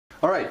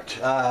All right,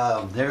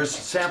 there's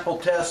a sample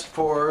test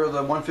for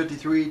the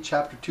 153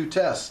 chapter 2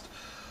 test.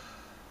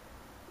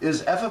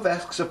 Is f of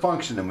x a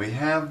function? And we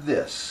have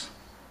this.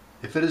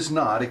 If it is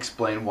not,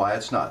 explain why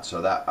it's not.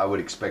 So that I would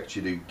expect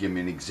you to give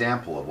me an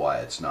example of why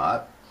it's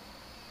not.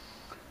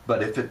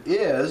 But if it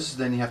is,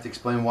 then you have to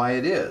explain why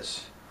it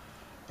is.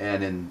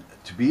 And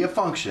to be a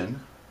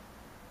function,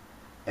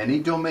 any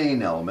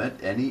domain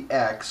element, any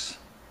x,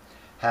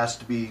 has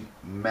to be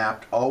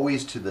mapped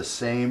always to the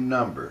same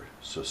number.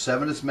 So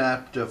 7 is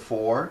mapped to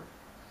 4,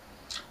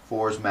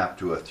 4 is mapped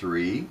to a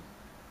 3,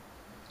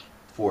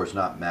 4 is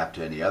not mapped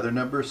to any other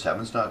number,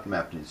 7 is not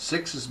mapped to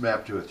 6 is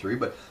mapped to a 3,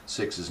 but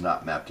 6 is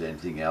not mapped to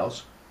anything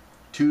else.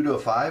 2 to a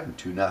 5, and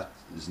 2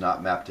 is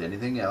not mapped to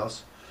anything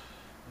else,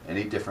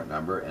 any different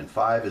number, and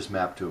 5 is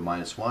mapped to a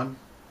 -1,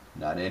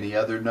 not any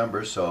other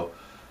number. So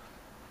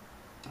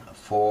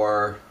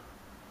for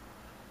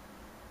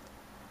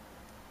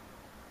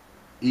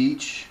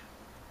each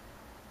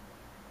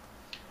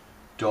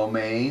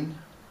domain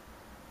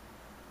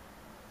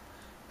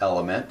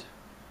element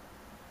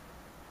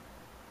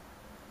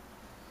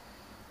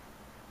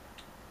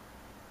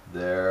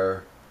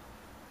there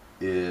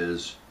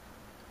is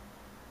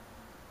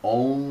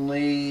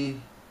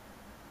only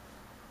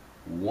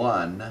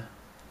one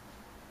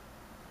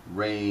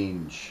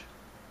range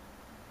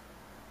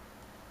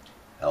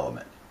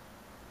element.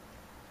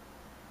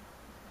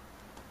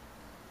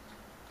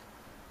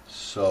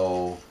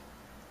 So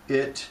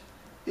it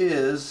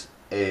is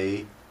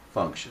a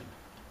function.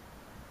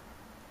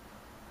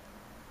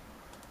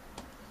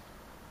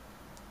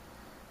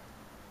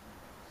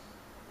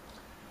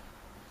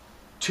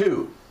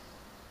 Two,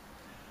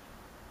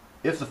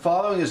 if the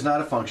following is not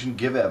a function,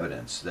 give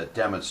evidence that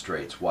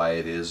demonstrates why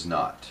it is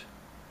not.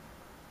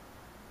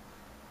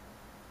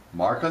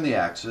 Mark on the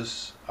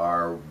axis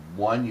are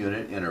 1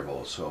 unit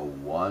intervals. So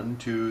 1,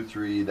 2,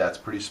 3, that's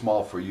pretty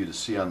small for you to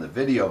see on the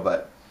video,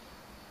 but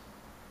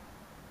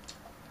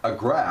a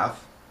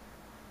graph,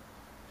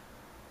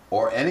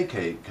 or any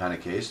kind of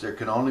case, there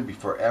can only be,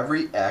 for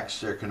every x,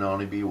 there can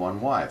only be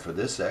one y. For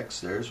this x,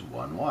 there's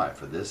one y.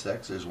 For this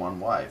x, there's one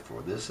y.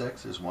 For this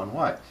x, there's one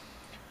y.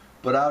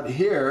 But out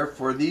here,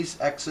 for these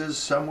x's,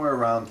 somewhere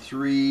around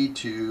 3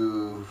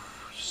 to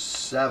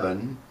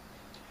 7,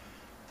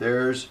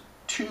 there's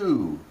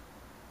two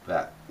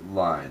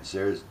lines.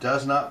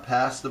 Does not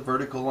pass the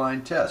vertical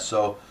line test.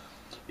 So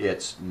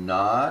it's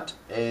not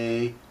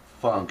a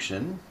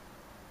function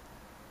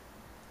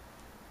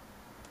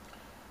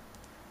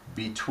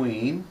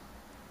between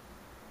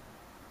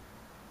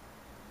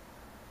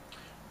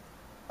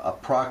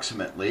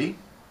approximately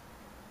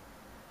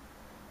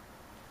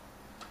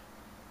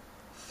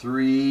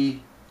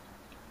 3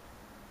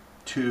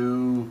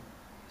 to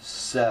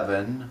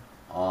 7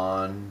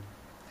 on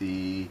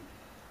the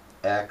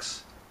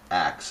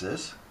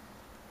x-axis,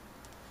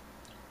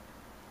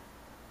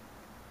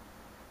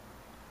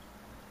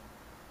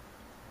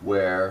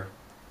 where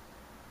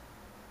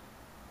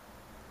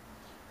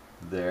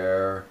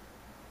there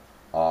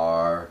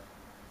are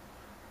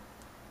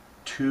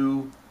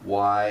two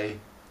y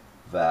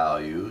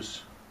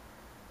values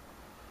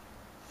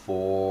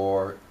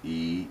for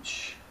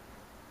each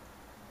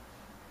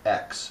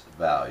x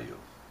value.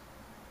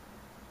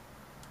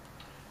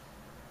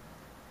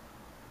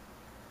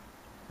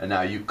 And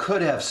now you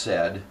could have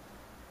said,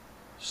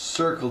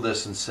 circle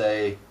this and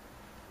say,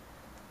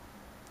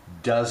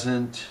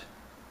 doesn't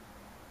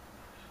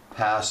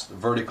pass the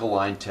vertical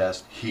line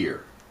test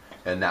here.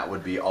 And that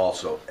would be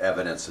also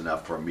evidence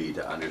enough for me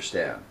to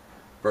understand.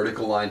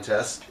 Vertical line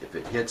test, if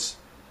it hits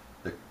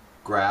the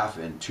graph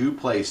in two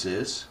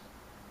places,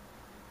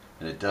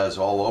 and it does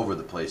all over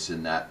the place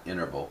in that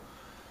interval,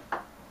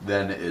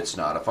 then it's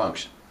not a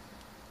function.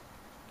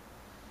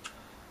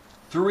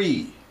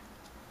 3,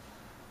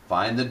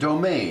 find the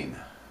domain.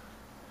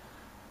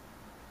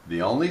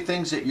 The only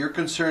things that you're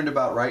concerned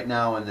about right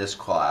now in this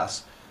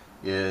class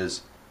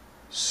is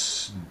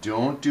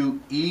don't do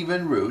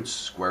even roots,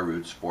 square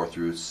roots, fourth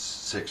roots,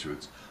 sixth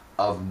roots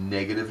of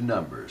negative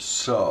numbers.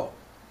 So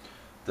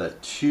the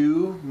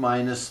 2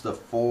 minus the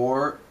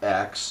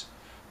 4x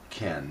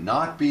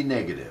cannot be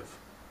negative,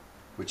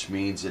 which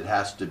means it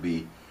has to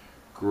be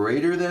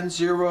greater than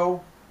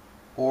 0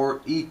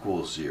 or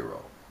equal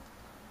 0.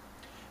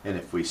 And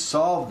if we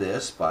solve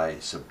this by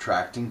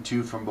subtracting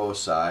 2 from both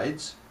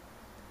sides,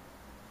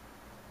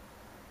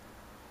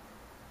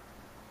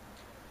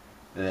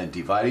 and then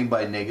dividing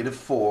by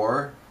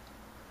 -4,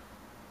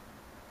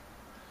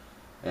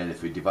 and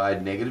if we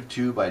divide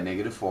 -2 by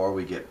 -4,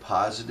 we get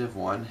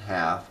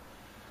 +1/2.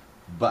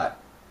 But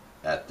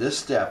at this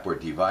step, we're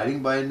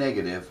dividing by a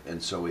negative,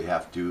 and so we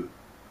have to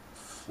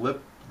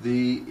flip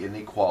the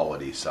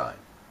inequality sign.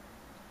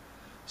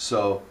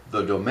 So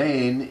the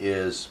domain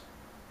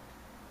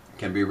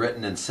can be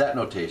written in set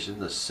notation,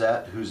 the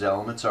set whose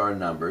elements are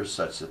numbers,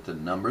 such that the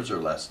numbers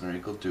are less than or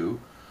equal to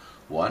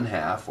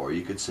 1/2, or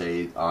you could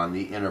say on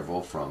the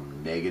interval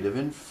from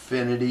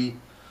 -infinity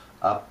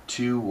up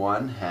to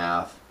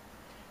 1/2,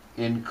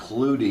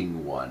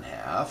 including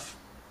 1/2,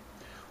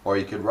 or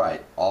you could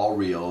write all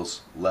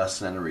reals less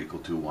than or equal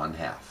to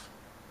 1/2.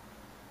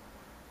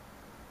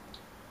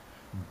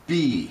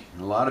 B.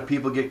 A lot of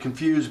people get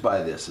confused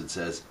by this. It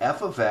says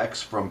f of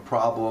x from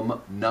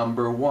problem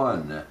number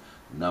 1.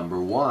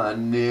 Number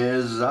 1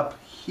 is up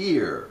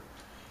here.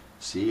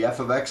 See f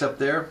of x up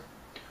there?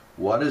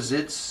 What is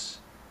its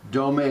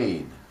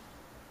domain?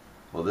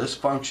 Well, this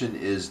function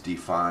is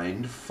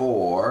defined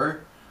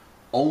for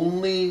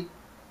only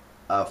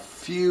a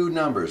few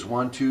numbers.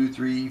 1, 2,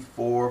 3,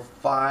 4,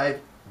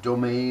 5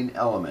 domain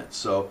elements.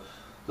 So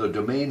the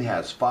domain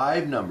has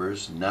 5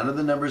 numbers, none of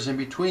the numbers in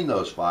between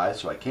those 5,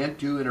 so I can't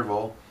do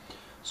interval,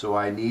 so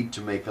I need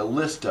to make a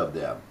list of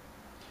them.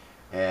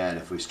 And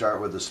if we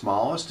start with the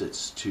smallest,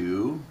 it's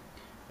 2,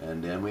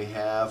 and then we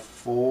have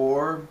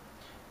 4,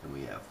 and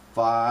we have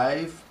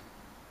 5,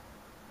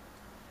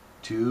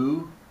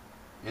 2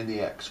 in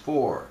the x,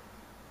 4,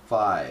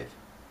 5,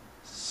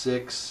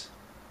 6,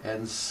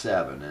 and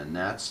 7, and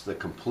that's the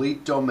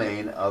complete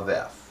domain of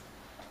f.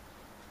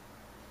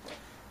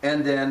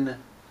 And then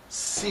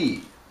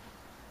C.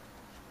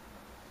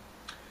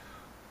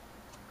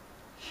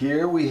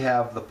 Here we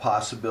have the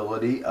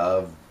possibility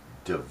of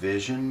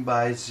division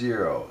by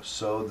 0,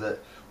 so that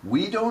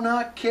we do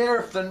not care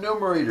if the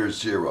numerator is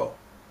 0.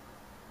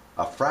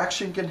 A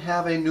fraction can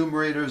have a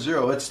numerator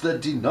 0. It's the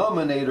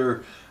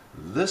denominator,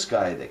 this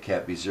guy, that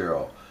can't be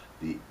 0.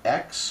 The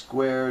x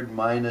squared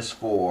minus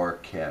 4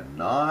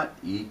 cannot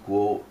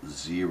equal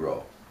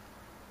 0.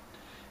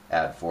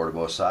 Add 4 to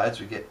both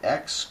sides, we get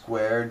x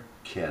squared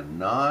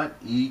cannot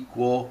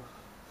equal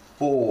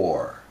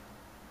 4.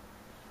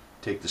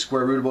 Take the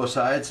square root of both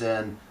sides,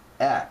 and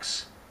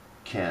x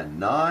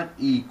cannot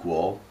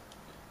equal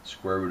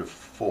square root of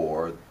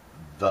 4.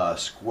 The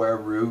square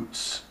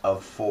roots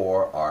of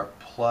 4 are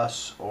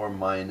plus or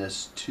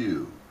minus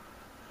 2.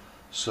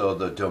 So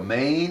the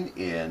domain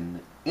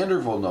in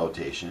interval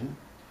notation,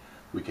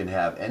 we can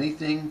have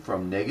anything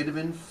from negative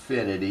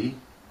infinity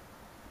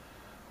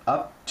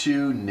up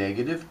to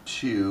negative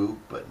 2,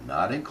 but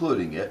not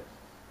including it.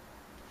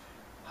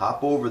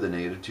 Hop over the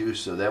negative 2,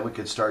 so then we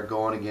can start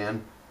going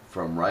again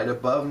from right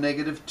above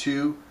negative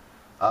 2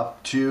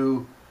 up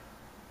to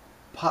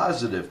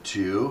positive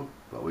 2,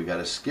 but we got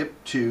to skip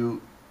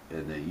 2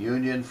 in the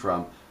union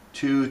from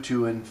 2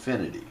 to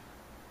infinity.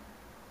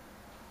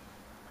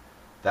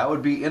 That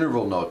would be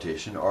interval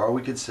notation, or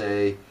we could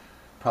say,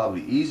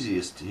 probably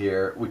easiest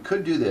here, we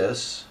could do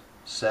this,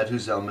 set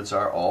whose elements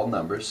are all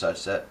numbers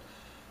such that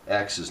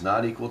x is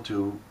not equal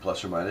to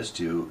plus or minus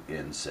 2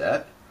 in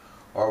set,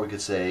 or we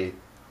could say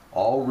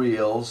all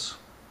reals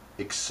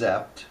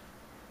except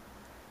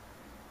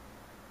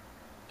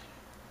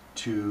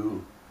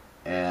 2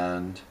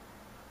 and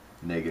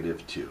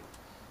negative 2.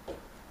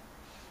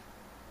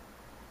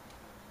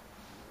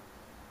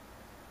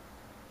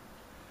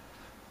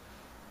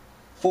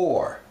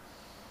 Four.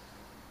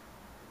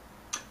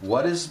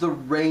 What is the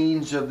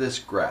range of this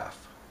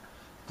graph?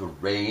 The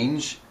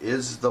range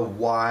is the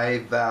y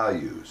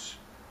values.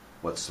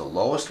 What's the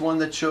lowest one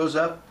that shows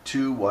up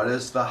to what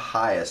is the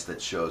highest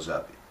that shows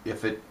up,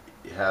 if it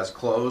has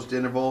closed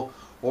interval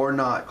or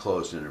not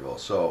closed interval.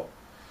 So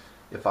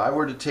if I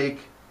were to take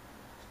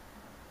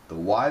the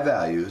y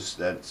values,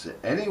 that's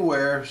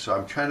anywhere, so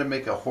I'm trying to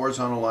make a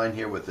horizontal line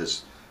here with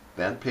this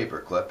bent paper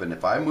clip, and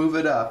if I move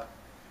it up,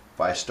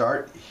 if I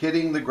start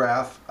hitting the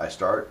graph, I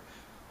start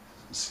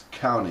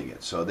counting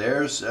it. So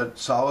there's a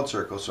solid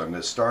circle, so I'm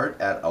going to start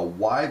at a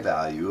y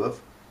value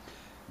of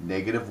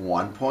negative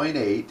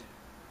 1.8.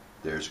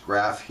 There's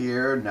graph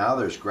here, now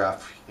there's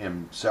graph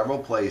in several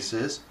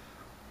places.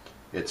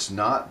 It's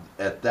not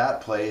at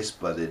that place,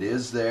 but it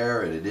is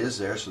there, and it is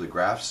there, so the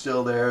graph's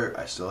still there.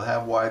 I still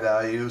have y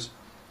values.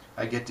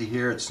 I get to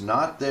here, it's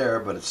not there,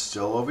 but it's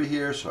still over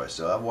here, so I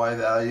still have y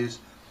values.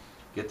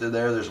 Get to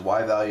there, there's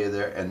y value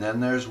there, and then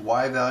there's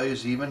y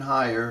values even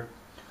higher,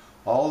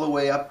 all the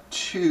way up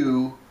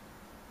to,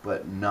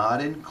 but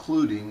not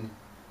including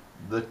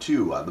the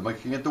 2. I'm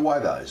looking at the y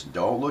values.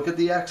 Don't look at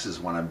the x's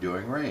when I'm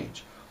doing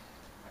range.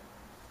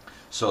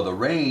 So the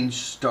range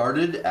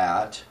started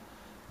at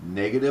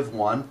negative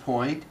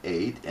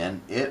 1.8,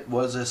 and it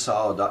was a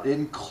solid dot, it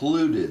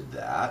included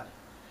that,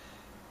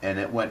 and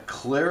it went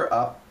clear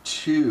up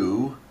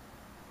to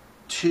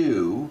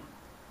 2,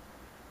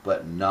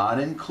 but not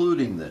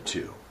including the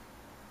 2.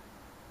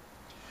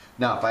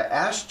 Now if I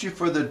asked you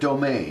for the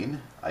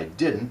domain, I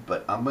didn't,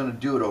 but I'm going to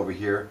do it over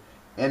here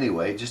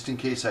anyway, just in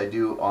case I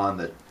do on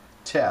the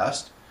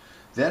test.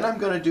 Then I'm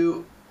going to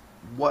do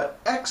what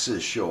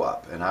x's show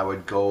up, and I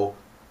would go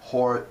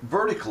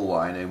vertical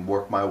line and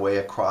work my way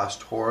across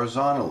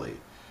horizontally.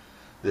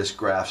 This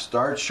graph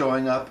starts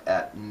showing up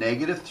at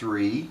negative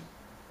 3,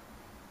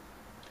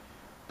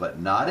 but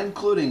not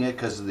including it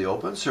because of the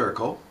open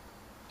circle,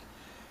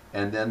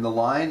 and then the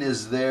line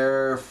is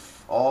there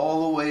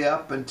all the way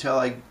up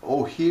until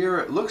here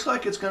it looks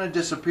like it's going to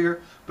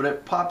disappear, but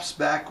it pops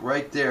back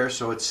right there,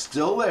 so it's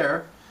still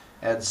there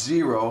at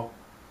 0,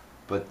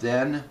 but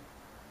then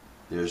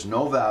there's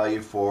no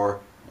value for,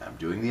 I'm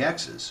doing the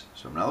x's,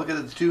 so I'm not looking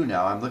at the 2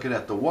 now, I'm looking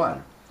at the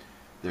 1.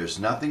 There's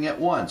nothing at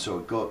 1, so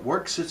it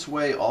works its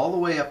way all the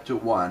way up to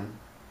 1,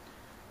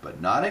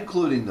 but not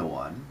including the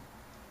 1.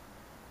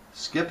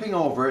 Skipping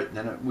over it,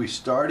 then we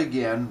start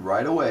again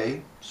right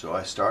away. So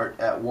I start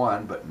at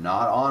 1, but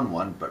not on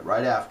 1, but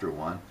right after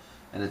 1.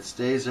 And it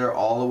stays there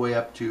all the way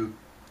up to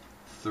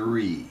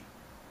 3.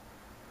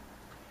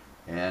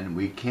 And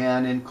we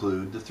can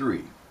include the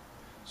 3.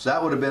 So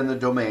that would have been the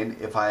domain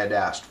if I had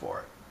asked for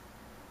it.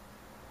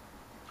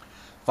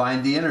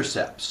 Find the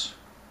intercepts.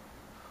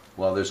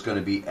 Well, there's going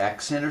to be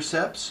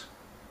x-intercepts,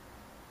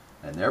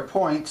 and they're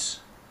points.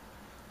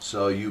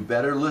 So you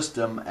better list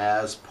them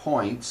as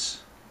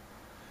points.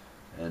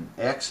 And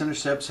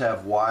x-intercepts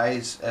have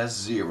y's as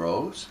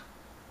zeros,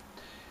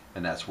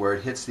 and that's where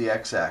it hits the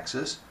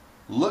x-axis.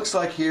 Looks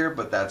like here,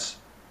 but that's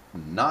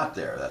not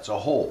there. That's a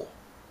hole.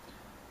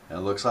 And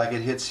it looks like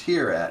it hits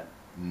here at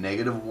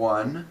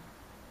 -1,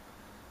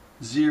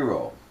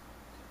 0.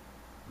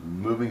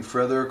 Moving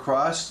further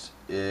across,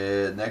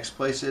 next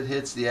place it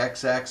hits the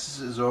x-axis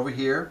is over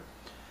here.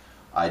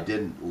 I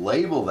didn't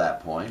label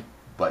that point,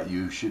 but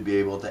you should be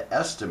able to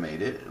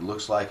estimate it. It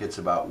looks like it's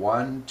about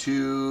 1,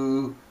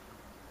 2,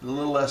 a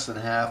little less than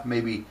half,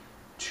 maybe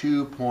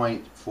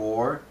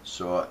 2.4,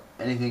 so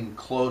anything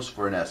close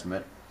for an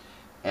estimate,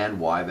 and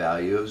y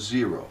value of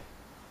 0.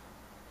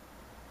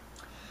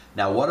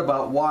 Now what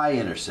about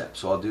y-intercept?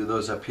 So I'll do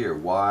those up here.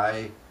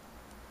 Y-intercept.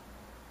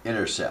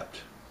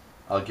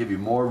 I'll give you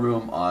more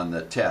room on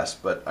the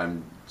test, but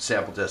on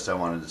sample test I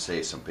wanted to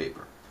save some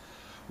paper.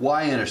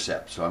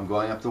 Y-intercept, so I'm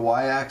going up the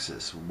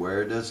y-axis.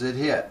 Where does it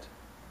hit?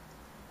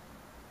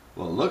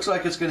 Well, it looks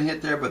like it's going to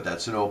hit there, but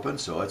that's an open,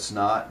 so it's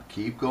not.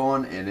 Keep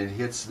going, and it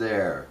hits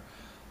there.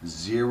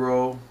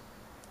 0,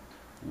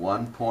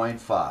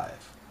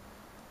 1.5.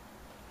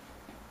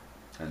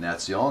 And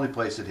that's the only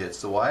place it hits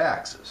the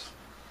y-axis.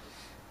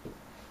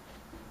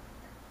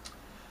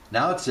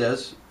 Now it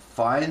says,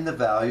 find the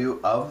value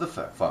of the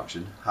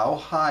function. How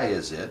high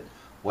is it?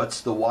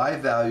 What's the y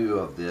value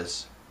of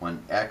this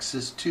when x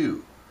is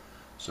 2?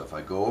 So if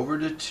I go over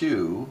to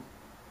 2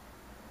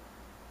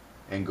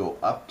 and go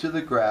up to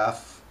the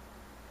graph,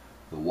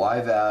 the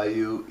y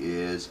value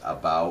is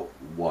about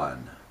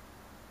 1.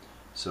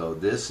 So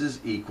this is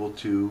equal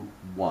to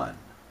 1.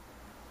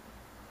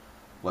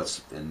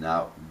 And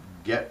now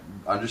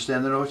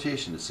understand the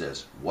notation. It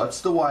says,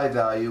 what's the y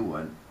value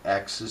when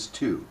x is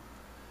 2?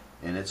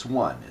 And it's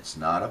 1. It's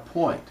not a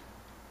point.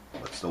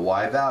 What's the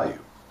y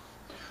value?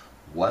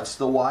 What's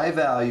the y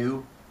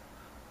value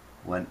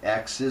when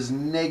x is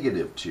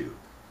 -2?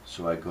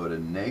 So I go to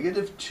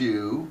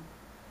 -2,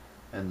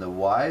 and the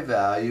y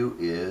value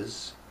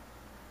is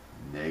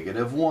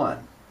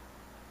 -1.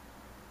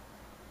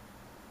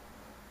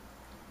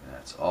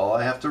 That's all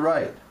I have to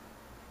write.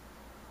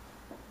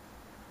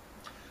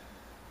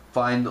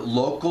 Find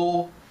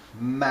local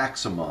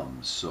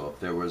maximums. So if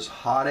there was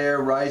hot air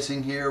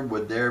rising here,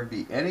 would there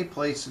be any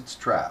place it's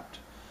trapped?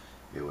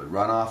 It would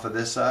run off of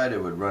this side,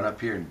 it would run up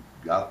here and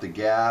out the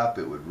gap,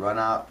 it would run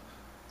out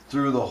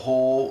through the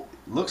hole.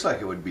 Looks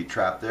like it would be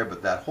trapped there,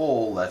 but that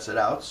hole lets it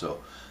out, so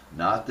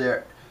not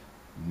there.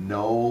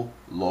 No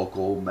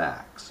local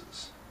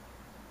maxes.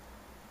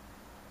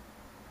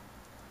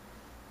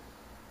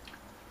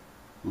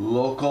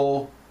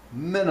 Local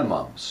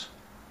minimums.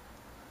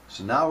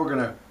 So now we're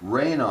going to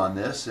rain on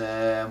this,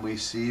 and we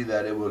see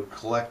that it would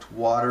collect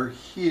water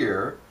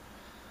here.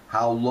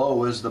 How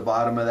low is the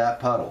bottom of that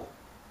puddle?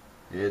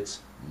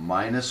 It's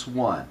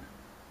 -1.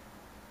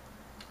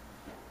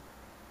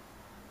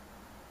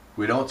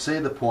 We don't say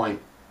the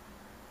point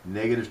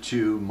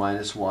 -2,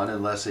 -1,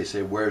 unless they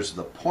say where's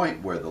the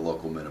point where the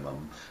local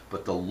minimum,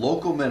 but the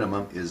local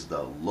minimum is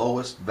the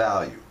lowest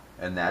value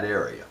in that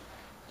area.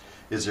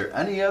 Is there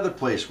any other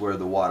place where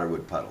the water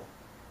would puddle?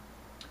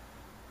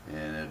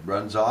 And it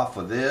runs off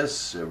of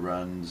this, it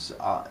runs,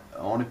 the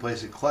only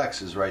place it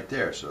collects is right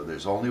there, so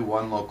there's only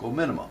one local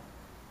minimum.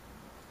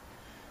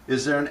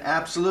 Is there an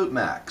absolute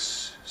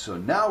max? So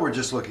now we're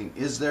just looking,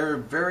 is there a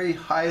very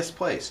highest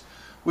place,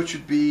 which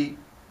would be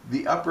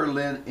the upper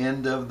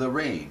end of the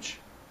range.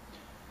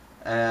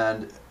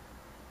 And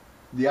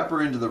the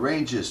upper end of the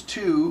range is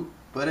 2,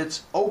 but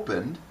it's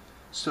opened,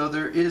 so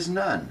there is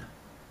none.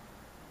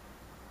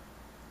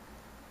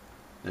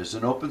 There's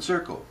an open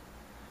circle.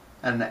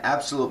 And the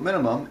absolute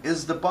minimum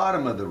is the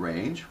bottom of the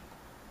range,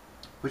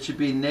 which would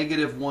be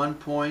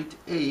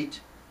 -1.8,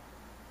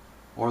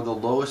 or the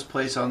lowest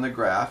place on the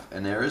graph,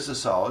 and there is a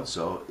solid,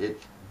 so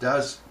it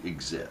does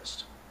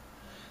exist.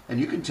 And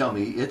you can tell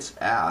me it's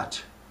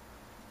at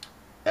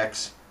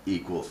x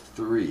equal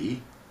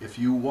 3 if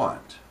you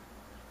want.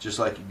 Just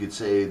like you could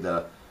say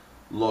the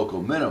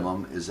local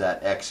minimum is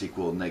at x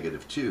equal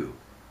 -2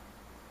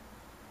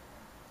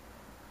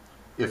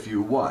 if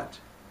you want.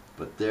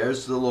 But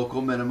there's the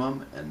local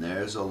minimum, and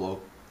there's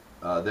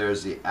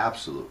the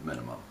absolute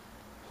minimum.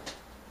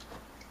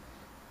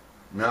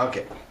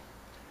 Okay.